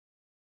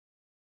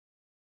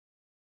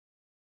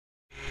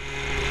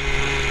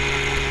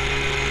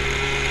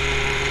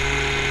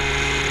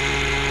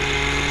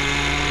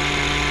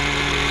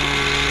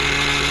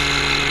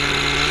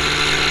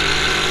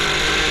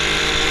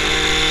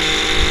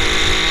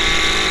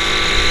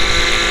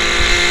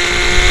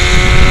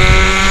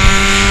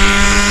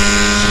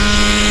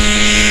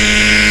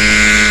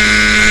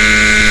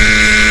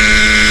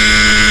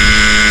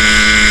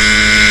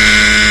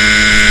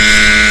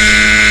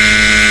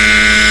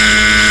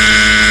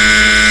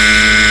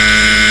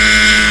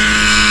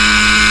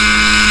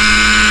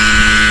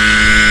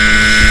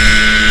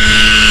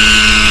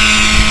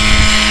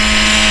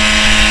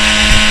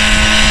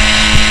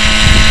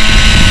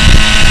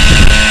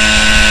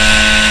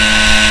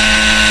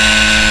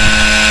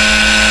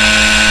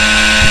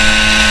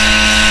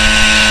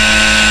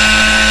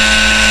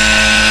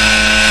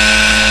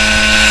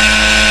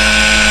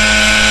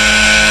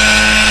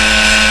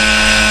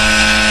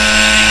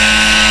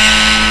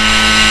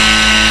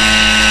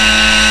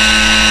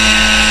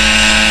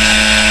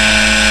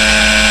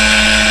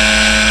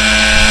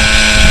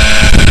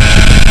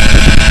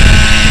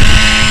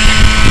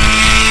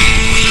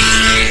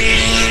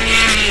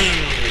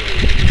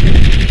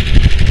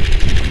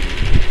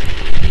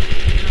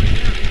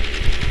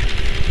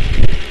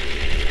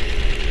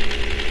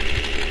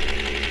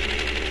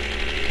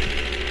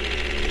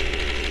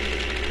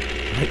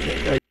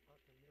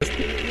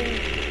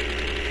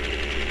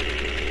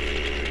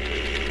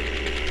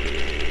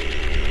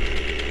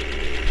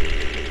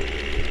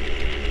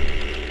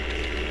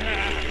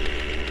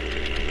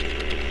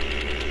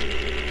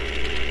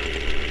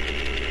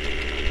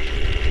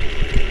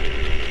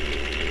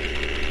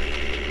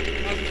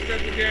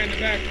gear in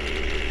the back.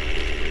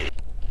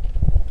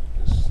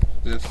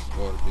 This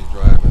ought to be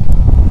driving.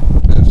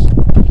 This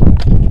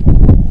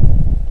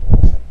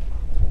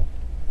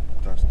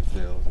touched the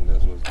fields, and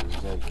this was the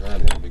result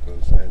earlier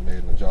because I had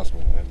made an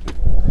adjustment and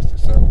didn't press the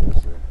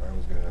service. I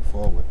was going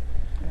forward.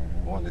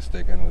 One the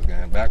stick and was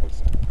going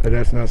backwards. But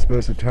that's not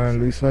supposed to turn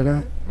loose like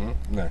that?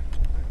 No.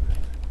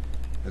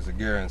 There's a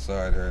gear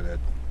inside here that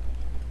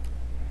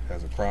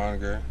has a crown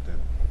gear that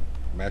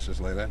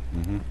meshes like that.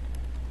 And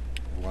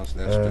once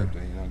that's stripped,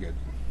 then you don't get it.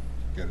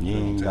 You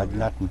ain't got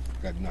nothing.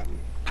 Got nothing.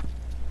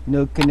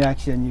 No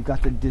connection. You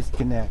got to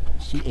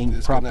disconnect. She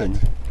ain't propping.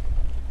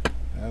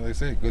 Like I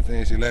say, good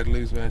thing she let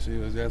loose when she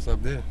was just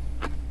up there.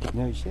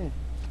 No shit.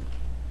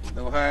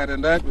 No higher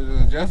than that, but it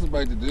was just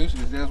about to do.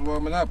 She's just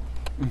warming up.